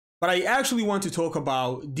But I actually want to talk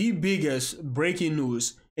about the biggest breaking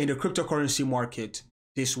news in the cryptocurrency market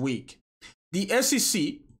this week. The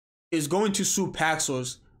SEC is going to sue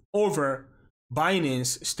Paxos over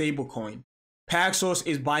Binance stablecoin. Paxos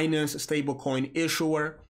is Binance stablecoin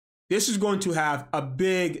issuer. This is going to have a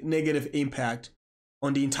big negative impact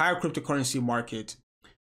on the entire cryptocurrency market,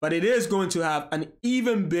 but it is going to have an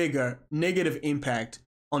even bigger negative impact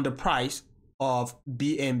on the price of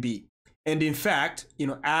BNB. And in fact,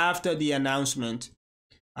 after the announcement,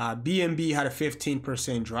 BNB had a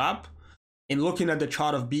 15% drop. And looking at the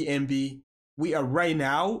chart of BNB, we are right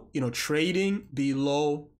now, trading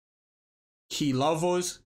below key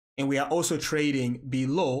levels, and we are also trading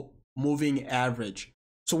below moving average.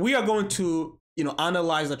 So we are going to,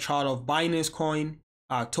 analyze the chart of Binance coin,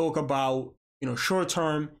 talk about,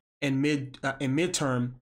 short-term and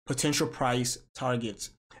mid-term potential price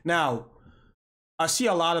targets. Now, I see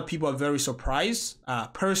a lot of people are very surprised.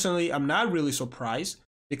 Personally, I'm not really surprised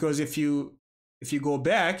because if you go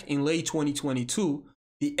back in late 2022,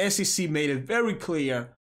 the SEC made it very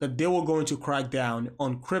clear that they were going to crack down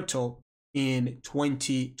on crypto in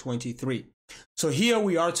 2023. So here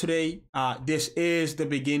we are today. This is the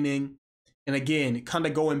beginning. And again, kind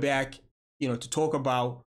of going back, to talk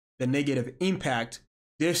about the negative impact.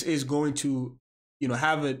 This is going to,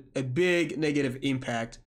 have a big negative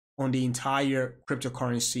impact on the entire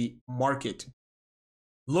cryptocurrency market.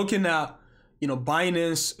 Looking at,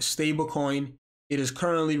 Binance stablecoin, it is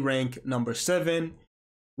currently ranked number 7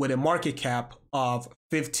 with a market cap of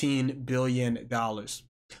 $15 billion.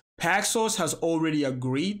 Paxos has already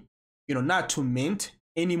agreed, not to mint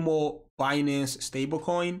any more Binance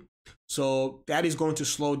stablecoin. So that is going to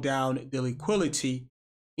slow down the liquidity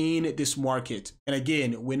in this market. And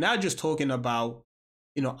again, we're not just talking about,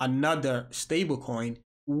 another stablecoin.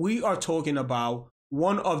 We are talking about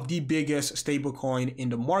one of the biggest stablecoin in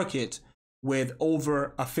the market with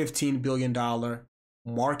over a $15 billion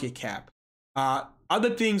market cap. Other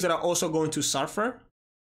things that are also going to suffer,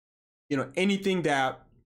 anything that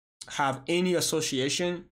have any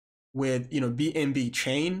association with, BNB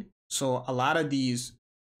chain. So a lot of these,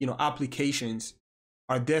 applications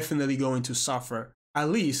are definitely going to suffer, at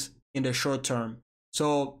least in the short term.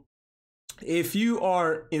 So if you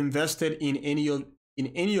are invested in any of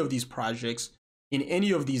these projects, in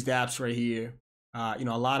any of these dApps right here, a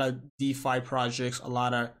lot of DeFi projects, a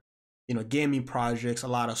lot of, gaming projects, a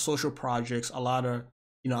lot of social projects, a lot of,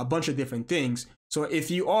 a bunch of different things. So if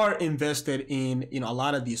you are invested in, a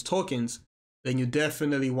lot of these tokens, then you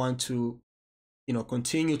definitely want to,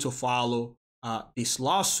 continue to follow this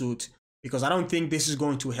lawsuit, because I don't think this is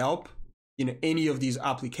going to help, any of these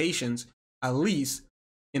applications, at least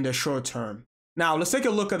in the short term. Now, let's take a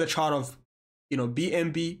look at the chart of,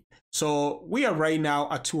 BNB. So we are right now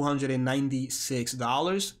at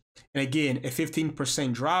 $296. And again, a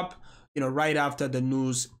 15% drop, right after the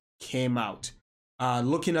news came out.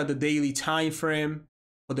 Looking at the daily time frame,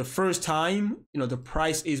 for the first time, the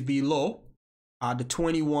price is below the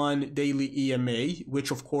 21 daily EMA,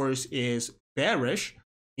 which of course is bearish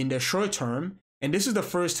in the short term. And this is the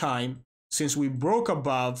first time since we broke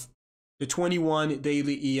above the 21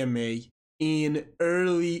 daily EMA in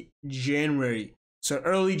early January. So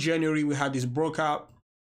early January, we had this breakout,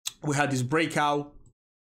 above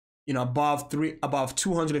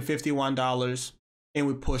 $251, and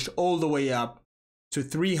we pushed all the way up to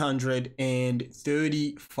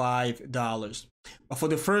 $335. But for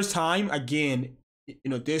the first time, again,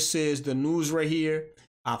 this is the news right here.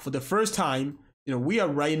 For the first time, we are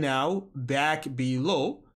right now back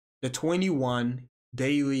below the 21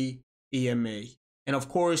 daily EMA. And of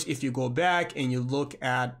course, if you go back and you look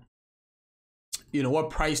at,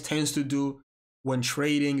 what price tends to do when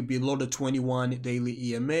trading below the 21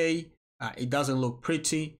 daily EMA, it doesn't look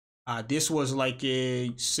pretty. This was like a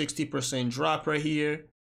 60% drop right here.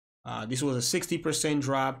 This was a 60%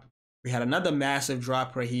 drop. We had another massive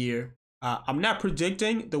drop right here. I'm not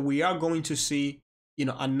predicting that we are going to see,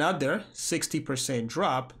 another 60%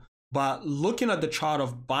 drop, but looking at the chart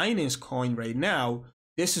of Binance coin right now,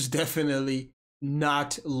 this is definitely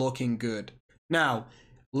not looking good. Now,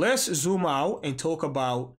 let's zoom out and talk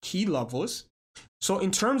about key levels. So in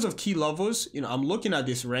terms of key levels, I'm looking at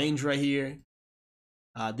this range right here.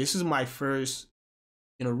 This is my first,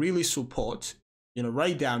 really support,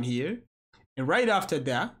 right down here. And right after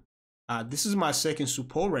that, this is my second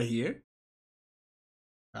support right here.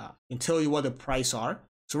 And tell you what the price are.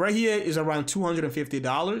 So right here is around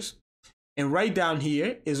 $250. And right down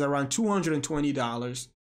here is around $220.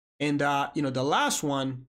 And, the last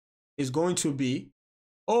one is going to be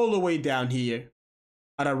all the way down here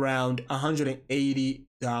at around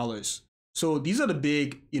 $180. So these are the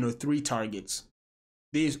big, three targets.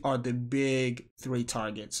 These are the big three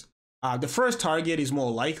targets. The first target is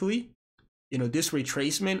more likely, this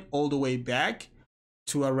retracement all the way back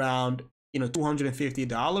to around,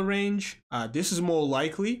 $250 range. This is more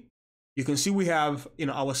likely. You can see we have,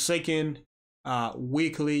 our second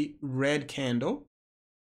weekly red candle,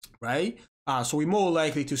 right? So we're more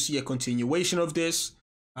likely to see a continuation of this.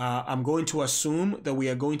 I'm going to assume that we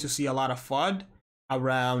are going to see a lot of FUD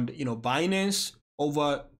around, Binance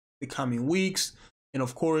over the coming weeks. And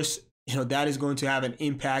of course, that is going to have an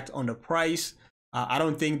impact on the price. I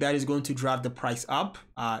don't think that is going to drive the price up.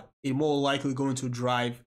 It's more likely going to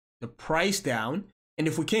drive the price down. And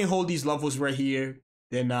if we can't hold these levels right here,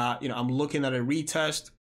 then, I'm looking at a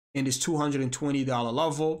retest in this $220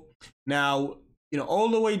 level. Now, all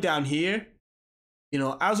the way down here,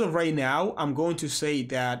 as of right now, I'm going to say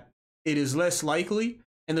that it is less likely.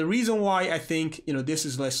 And the reason why I think, this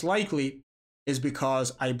is less likely is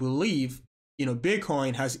because I believe,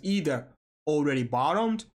 Bitcoin has either already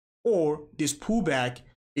bottomed or this pullback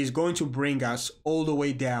is going to bring us all the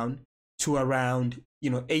way down to around,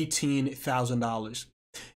 $18,000.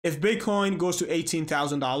 If Bitcoin goes to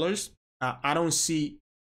 $18,000, I don't see,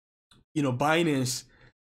 Binance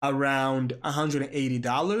around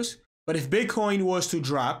 $180. But if Bitcoin was to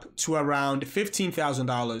drop to around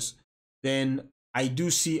 $15,000, then I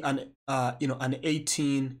do see I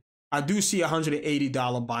do see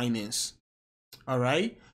 $180 Binance. All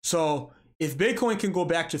right. So if Bitcoin can go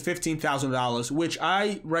back to $15,000, which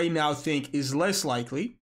I right now think is less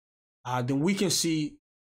likely, then we can see,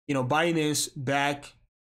 Binance back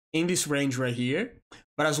in this range right here.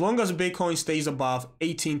 But as long as Bitcoin stays above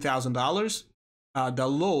 $18,000, the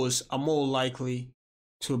lows are more likely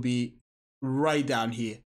to be right down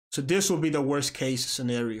here. So this will be the worst case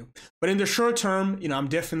scenario. But in the short term, I'm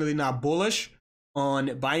definitely not bullish on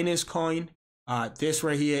Binance coin. This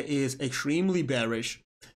right here is extremely bearish.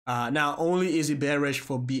 Not only is it bearish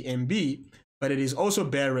for BNB, but it is also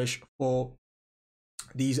bearish for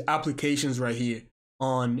these applications right here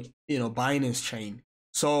on, Binance chain.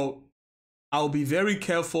 So I'll be very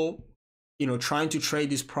careful, trying to trade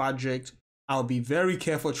this project. I'll be very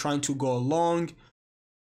careful trying to go long.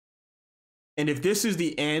 And if this is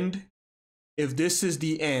the end of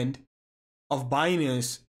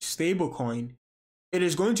Binance stablecoin, it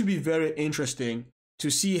is going to be very interesting to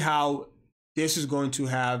see how this is going to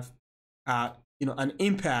have, an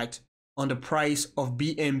impact on the price of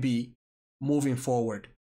BNB moving forward.